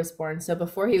Sawyer was born. So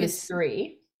before he was Because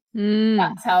 3, mm,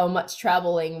 that's how much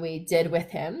traveling we did with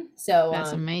him. So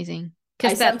that's amazing. I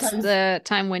Because that's sometimes, the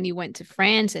time when you went to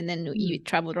France and then you hmm,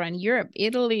 traveled around Europe,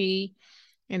 Italy,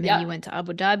 and then you yep. went to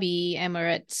Abu Dhabi,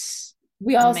 Emirates.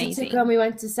 We It's also took amazing. we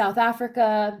went to South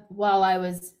Africa while I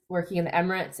was working in the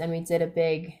Emirates, and we did a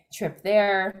big trip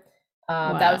there.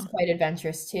 That was Wow. quite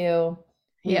adventurous too.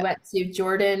 We Yeah. went to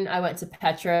Jordan. I went to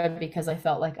Petra because I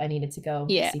felt like I needed to go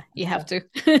Yeah, see you have Petra. to.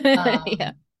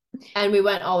 Yeah. Um, and we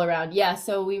went all around. Yeah,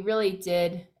 so we really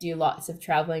did do lots of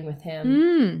traveling with him.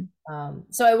 Mm.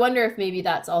 So I wonder if maybe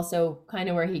that's also kind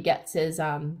of where he gets his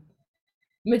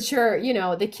mature,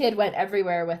 the kid went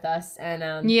everywhere with us,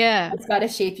 and Yeah. it's got to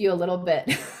shape you a little bit.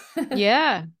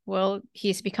 Yeah. Well,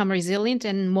 he's become resilient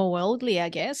and more worldly, I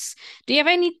guess. Do you have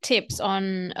any tips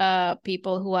on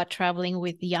people who are traveling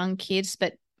with young kids,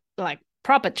 but like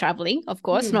proper traveling, of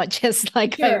course, Hmm, not just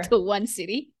like going sure. to one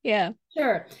city? Yeah.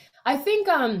 Sure. I think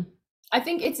I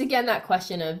think it's again that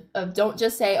question of don't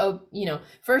just say, oh,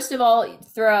 first of all,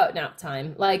 throw out nap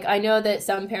time. Like I know that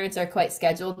some parents are quite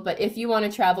scheduled, but if you want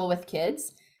to travel with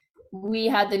kids, we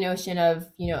had the notion of,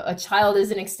 a child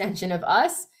is an extension of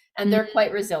us and they're Mm,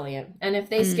 quite resilient. And if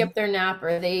they mm, skip their nap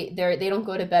or they don't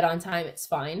go to bed on time, it's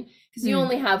fine because you mm,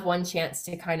 only have one chance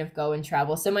to kind of go and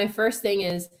travel. So my first thing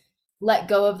is let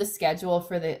go of the schedule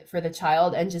for the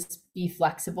child and just be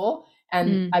flexible. And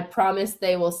mm. I promise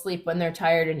they will sleep when they're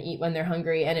tired and eat when they're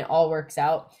hungry, and it all works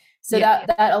out. So Yeah.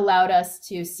 that allowed us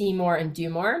to see more and do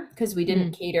more because we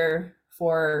didn't Mm, cater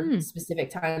for mm, specific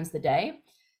times of the day.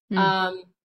 mm, Um,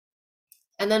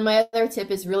 and then my other tip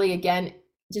is really, again,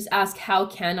 just ask, how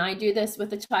can I do this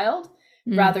with a child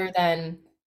mm. rather than,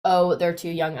 oh, they're too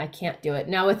young, I can't do it.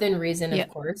 Now, within reason, Yeah. of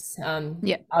course.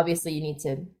 Yeah. Obviously, you need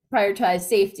to prioritize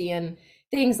safety and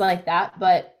things like that.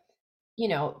 But,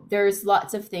 there's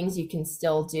lots of things you can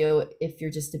still do if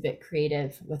you're just a bit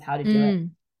creative with how to do it. Mm,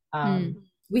 mm,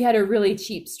 We had a really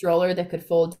cheap stroller that could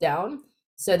fold down.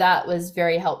 So that was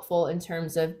very helpful in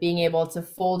terms of being able to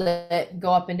fold it,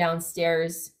 go up and down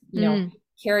stairs, mm,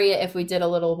 carry it if we did a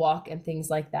little walk and things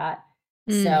like that.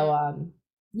 mm, So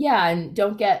yeah, and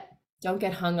don't get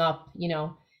hung up,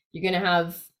 you're gonna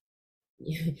have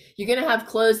you're gonna have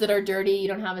clothes that are dirty, you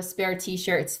don't have a spare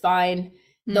t-shirt, it's fine.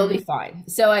 They'll be mm. fine.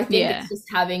 So I think Yeah. it's just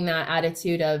having that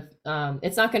attitude of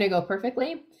it's not gonna go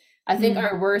perfectly. I think Mm,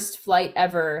 our worst flight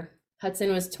ever,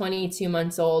 Hudson was 22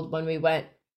 months old when we went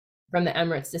from the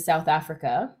Emirates to South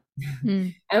Africa.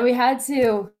 mm, And we had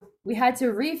to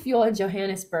refuel in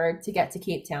Johannesburg to get to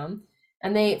Cape Town.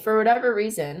 And they, for whatever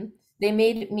reason, they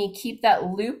made me keep that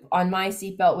loop on my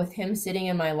seatbelt with him sitting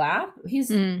in my lap. He's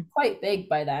mm, quite big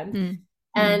by then. mm,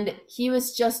 mm, And he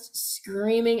was just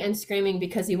screaming and screaming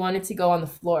because he wanted to go on the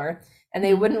floor and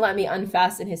they mm, wouldn't let me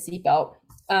unfasten his seatbelt.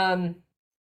 Um,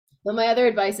 but my other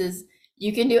advice is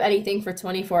you can do anything for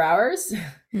 24 hours.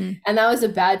 mm, And that was a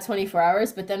bad 24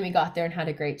 hours, but then we got there and had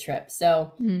a great trip.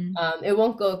 So mm. it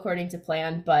won't go according to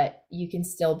plan, but you can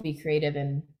still be creative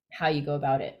in how you go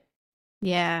about it.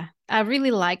 Yeah, I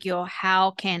really like your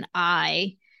how can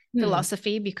I Hmm.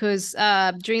 philosophy because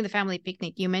during the family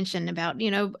picnic you mentioned about,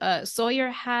 Sawyer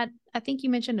had, I think you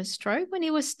mentioned a stroke when he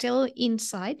was still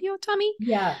inside your tummy.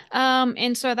 Yeah.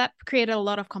 And so that created a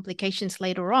lot of complications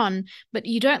later on, but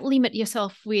you don't limit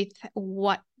yourself with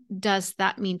what does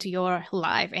that mean to your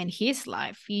life and his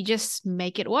life. You just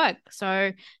make it work.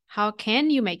 So how can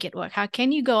you make it work? How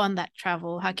can you go on that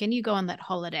travel? How can you go on that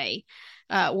holiday?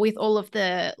 With all of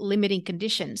the limiting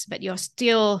conditions, but you're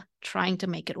still trying to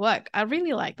make it work. I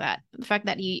really like that. The fact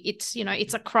that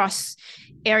it's across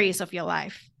areas of your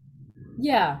life.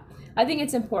 Yeah. I think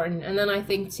it's important. And then I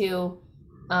think too,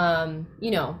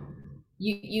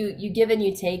 you give and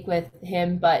you take with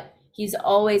him, but he's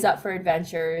always up for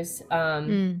adventures.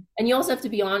 Mm, And you also have to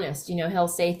be honest. He'll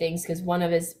say things because one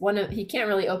of he can't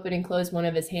really open and close one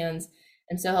of his hands,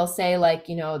 and so he'll say like,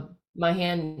 my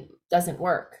hand doesn't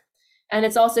work. And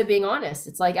it's also being honest.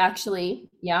 It's like, actually,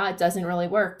 yeah, it doesn't really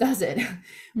work, does it?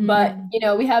 But,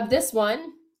 mm, we have this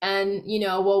one, and,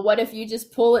 well, what if you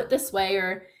just pull it this way?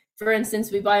 Or, for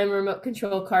instance, we buy them remote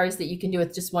control cars that you can do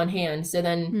with just one hand. So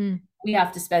then mm, we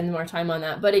have to spend more time on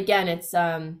that. But again, it's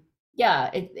yeah,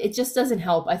 it just doesn't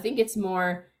help. I think it's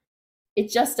more it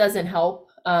just doesn't help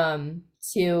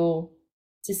to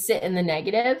sit in the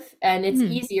negative, and it's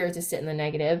mm, easier to sit in the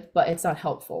negative, but it's not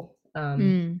helpful.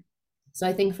 mm. So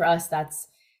I think for us, that's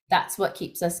what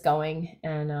keeps us going.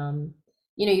 And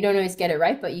you don't always get it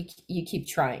right, but you keep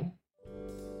trying.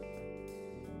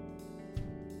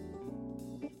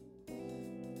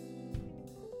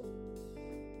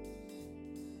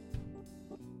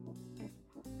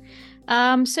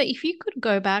 So if you could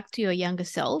go back to your younger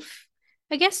self,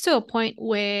 I guess to a point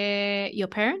where your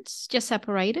parents just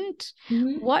separated,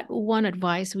 Mhm. what one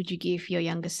advice would you give your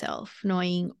younger self,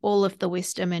 knowing all of the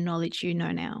wisdom and knowledge you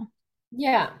know now?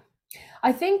 Yeah.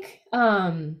 I think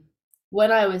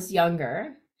when I was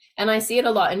younger, and I see it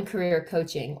a lot in career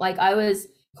coaching, like I was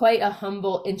quite a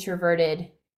humble, introverted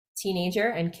teenager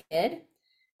and kid,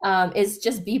 is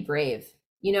just be brave.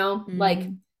 Like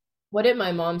Mm. what did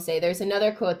my mom say? There's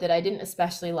another quote that I didn't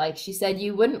especially like. She said,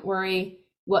 "You wouldn't worry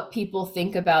what people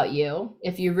think about you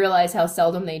if you realize how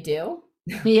seldom they do."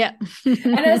 Yeah.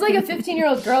 And as like a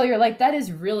 15-year-old girl, you're like, that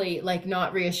is really like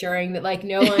not reassuring that like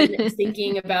no one is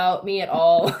thinking about me at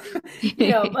all.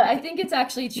 But I think it's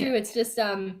actually Yeah. true. It's just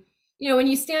when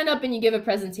you stand up and you give a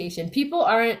presentation, people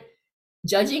aren't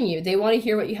judging you. They want to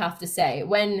hear what you have to say.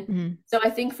 Mm. So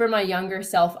I think for my younger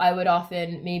self, I would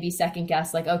often maybe second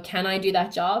guess like, oh, can I do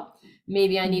that job?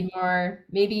 Maybe I Mm. need more,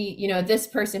 maybe, this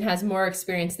person has more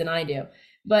experience than I do.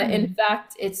 But in Mm.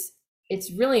 fact, it's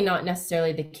really not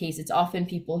necessarily the case. It's often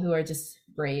people who are just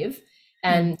brave,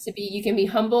 Mm. and you can be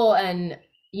humble and,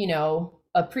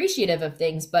 appreciative of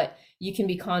things, but you can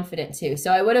be confident too.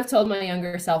 So I would have told my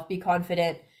younger self, be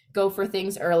confident, go for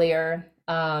things earlier.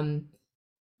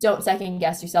 Don't second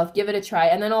guess yourself, give it a try.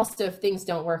 And then also if things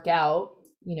don't work out,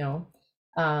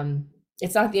 um,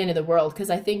 it's not the end of the world. Because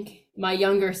I think my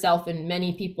younger self and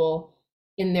many people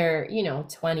in their,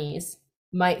 20s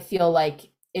might feel like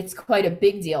it's quite a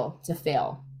big deal to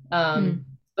fail. Mm.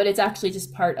 But it's actually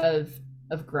just part of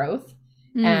growth.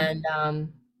 Mm.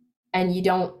 And you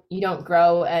don't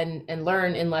grow and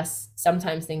learn unless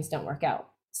sometimes things don't work out.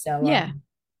 So Yeah.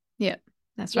 Yeah.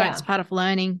 That's right. It's yeah. part of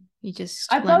learning. You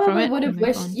just I learn from probably it would and have move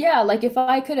wished, on. yeah, like if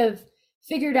I could have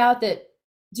figured out that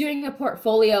doing a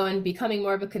portfolio and becoming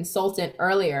more of a consultant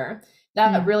earlier,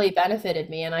 that Mm. really benefited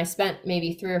me. And I spent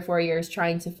maybe 3 or 4 years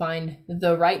trying to find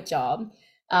the right job.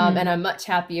 And Mm. I'm much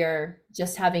happier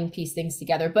just having pieced things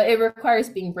together. But it requires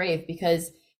being brave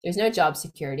because there's no job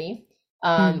security.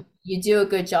 Mm. You do a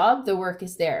good job, the work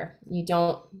is there. You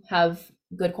don't have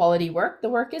good quality work, the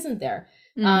work isn't there.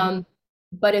 Mm. Um,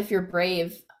 but if you're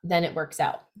brave, then it works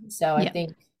out. So I Yeah.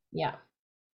 think, yeah,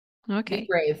 be Okay.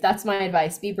 brave. That's my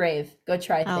advice. Be brave. Go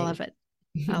try I things. love it.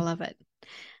 I love it.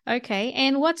 Okay.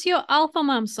 And what's your alpha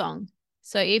mom song?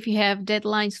 So if you have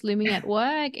deadlines looming at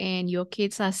work and your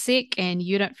kids are sick and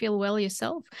you don't feel well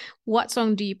yourself, what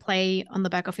song do you play on the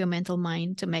back of your mental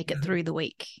mind to make it through the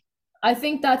week? I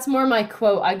think that's more my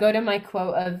quote. I go to my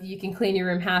quote of you can clean your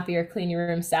room happy or clean your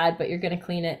room sad, but you're going to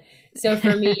clean it. So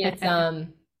for me,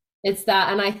 it's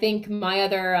that. And I think my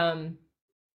other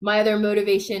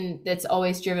motivation that's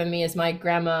always driven me is my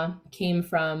grandma came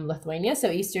from Lithuania, so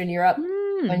Eastern Europe,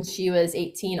 when Mm. she was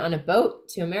 18 on a boat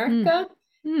to Mm. America.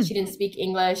 She Mm. didn't speak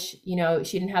English,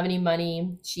 she didn't have any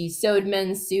money. She sewed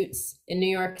men's suits in New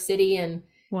York City, and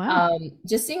Wow.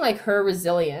 just seeing like her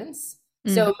resilience.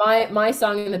 Mm. So my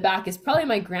song in the back is probably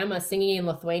my grandma singing in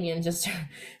Lithuanian, just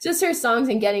her songs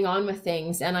and getting on with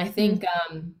things. And I Mm. think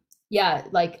yeah,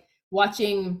 like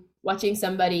watching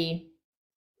somebody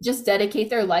just dedicate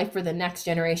their life for the next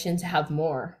generation to have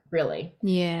more, really.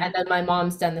 Yeah. And then my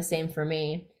mom's done the same for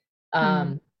me. Mm.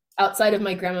 Um, Outside of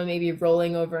my grandma maybe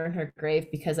rolling over in her grave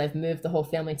because I've moved the whole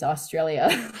family to Australia.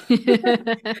 I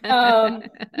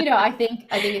think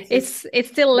it's just, It's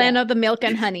still yeah. land of the milk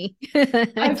and honey,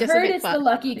 I've just a heard bit it's the far.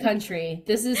 lucky country.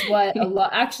 This is what a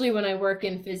lot, actually, when I work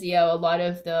in physio, a lot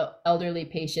of the elderly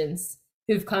patients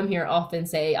who've come here often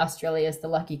say Australia is the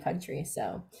lucky country.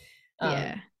 So, um,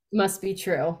 Yeah. must be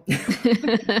true.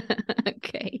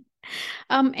 Okay.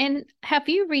 And have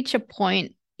you reached a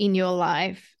point in your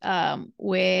life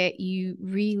where you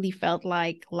really felt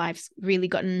like life's really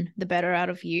gotten the better out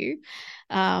of you?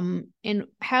 And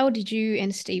how did you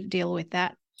and Steve deal with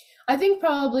that? I think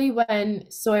probably when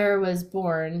Sawyer was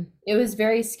born, it was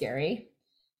very scary.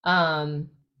 Um,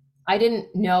 I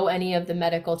didn't know any of the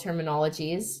medical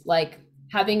terminologies, like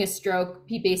having a stroke.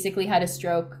 He basically had a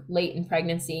stroke late in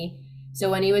pregnancy. So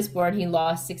when he was born, he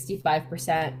lost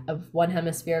 65% of one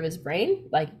hemisphere of his brain,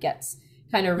 like gets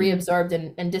kind of Mm.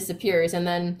 reabsorbed and disappears. And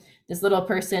then this little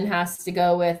person has to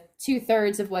go with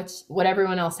 2/3 of what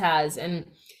everyone else has. And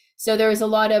so there was a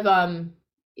lot of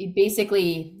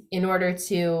basically in order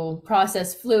to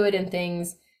process fluid and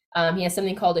things, he has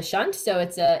something called a shunt. So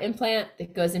it's an implant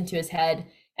that goes into his head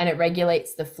and it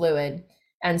regulates the fluid.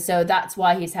 And so that's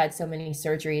why he's had so many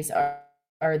surgeries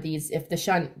are these, if the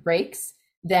shunt breaks,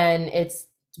 then it's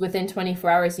within 24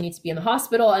 hours, you need to be in the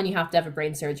hospital and you have to have a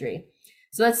brain surgery.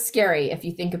 So that's scary if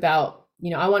you think about,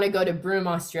 I want to go to Broome,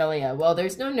 Australia. Well,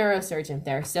 there's no neurosurgeon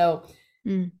there. So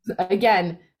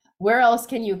again, where else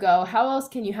can you go? How else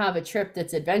can you have a trip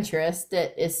that's adventurous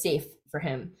that is safe for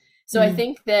him? So I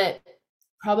think that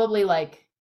probably like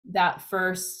that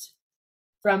first,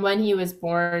 from when he was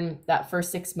born, that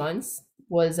first 6 months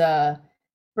was a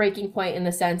breaking point in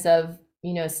the sense of,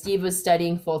 Steve was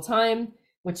studying full time,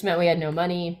 which meant we had no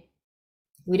money.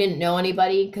 We didn't know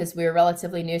anybody because we were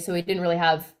relatively new. So we didn't really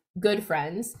have good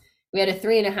friends. We had a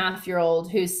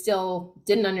 3.5-year-old who still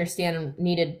didn't understand and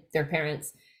needed their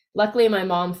parents. Luckily, my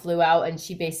mom flew out and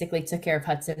she basically took care of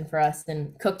Hudson for us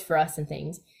and cooked for us and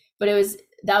things. But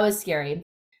that was scary.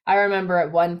 I remember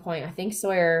at one point, I think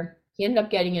Sawyer, he ended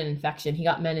up getting an infection. He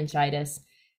got meningitis.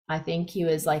 I think he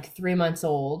was like 3 months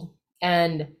old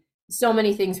and so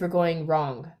many things were going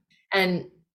wrong. And,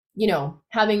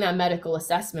 having that medical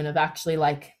assessment of actually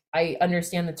like, I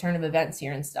understand the turn of events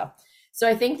here and stuff. So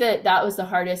I think that was the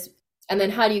hardest. And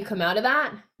then how do you come out of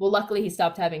that? Well, luckily he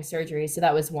stopped having surgery. So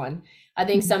that was one. I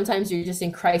think sometimes you're just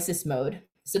in crisis mode.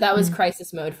 So that was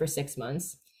crisis mode for 6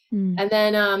 months. And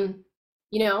then,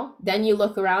 then you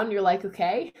look around, you're like,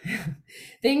 okay,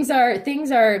 things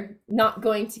are not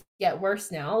going to get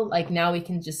worse now. Like now we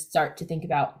can just start to think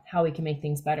about how we can make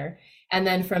things better. And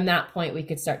then from that point, we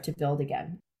could start to build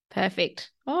again.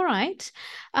 Perfect. All right.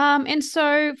 And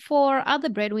so for other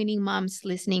breadwinning mums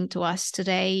listening to us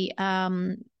today,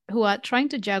 who are trying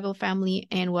to juggle family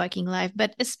and working life,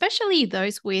 but especially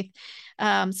those with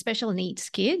special needs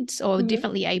kids or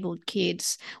differently abled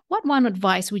kids, what one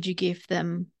advice would you give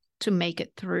them to make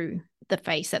it through the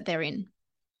phase that they're in?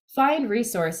 Find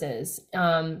resources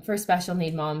for special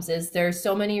need moms. There's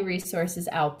so many resources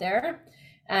out there,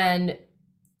 and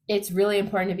it's really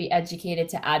important to be educated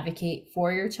to advocate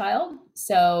for your child.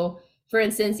 So for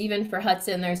instance, even for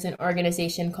Hudson, there's an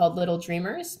organization called Little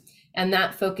Dreamers, and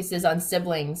that focuses on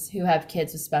siblings who have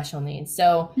kids with special needs.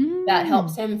 So that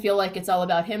helps him feel like it's all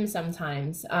about him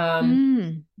sometimes.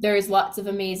 There's lots of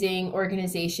amazing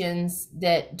organizations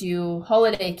that do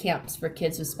holiday camps for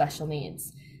kids with special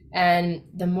needs. And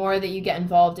the more that you get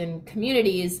involved in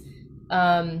communities,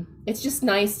 it's just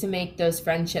nice to make those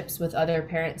friendships with other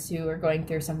parents who are going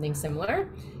through something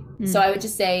similar. So I would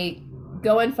just say,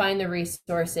 go and find the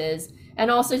resources, and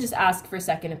also just ask for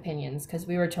second opinions, because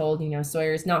we were told,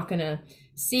 Sawyer's not going to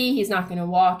see, he's not going to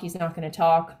walk, he's not going to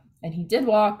talk. And he did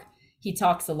walk. He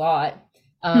talks a lot,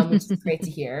 which is great to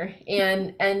hear.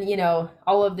 And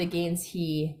all of the gains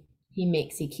he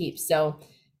makes, he keeps. So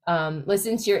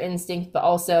listen to your instinct, but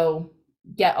also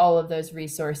get all of those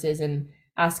resources and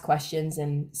ask questions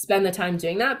and spend the time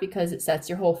doing that, because it sets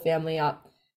your whole family up.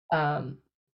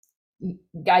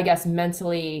 I guess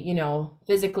mentally,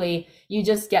 physically, you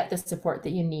just get the support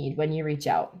that you need when you reach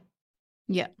out.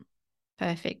 Yeah,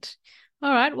 perfect.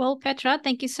 All right. Well, Petra,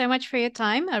 thank you so much for your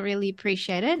time. I really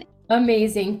appreciate it.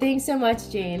 Amazing. Thanks so much,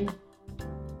 Jane.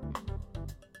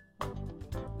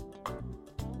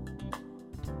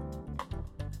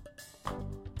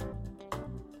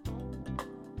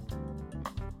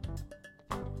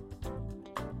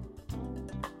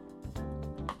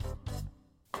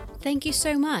 Thank you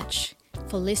so much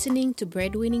for listening to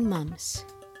Breadwinning Mums.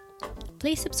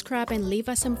 Please subscribe and leave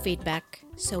us some feedback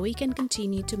so we can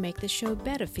continue to make the show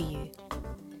better for you.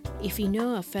 If you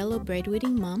know a fellow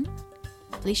breadwinning mum,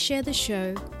 please share the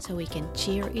show so we can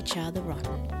cheer each other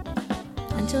on.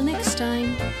 Until next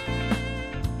time.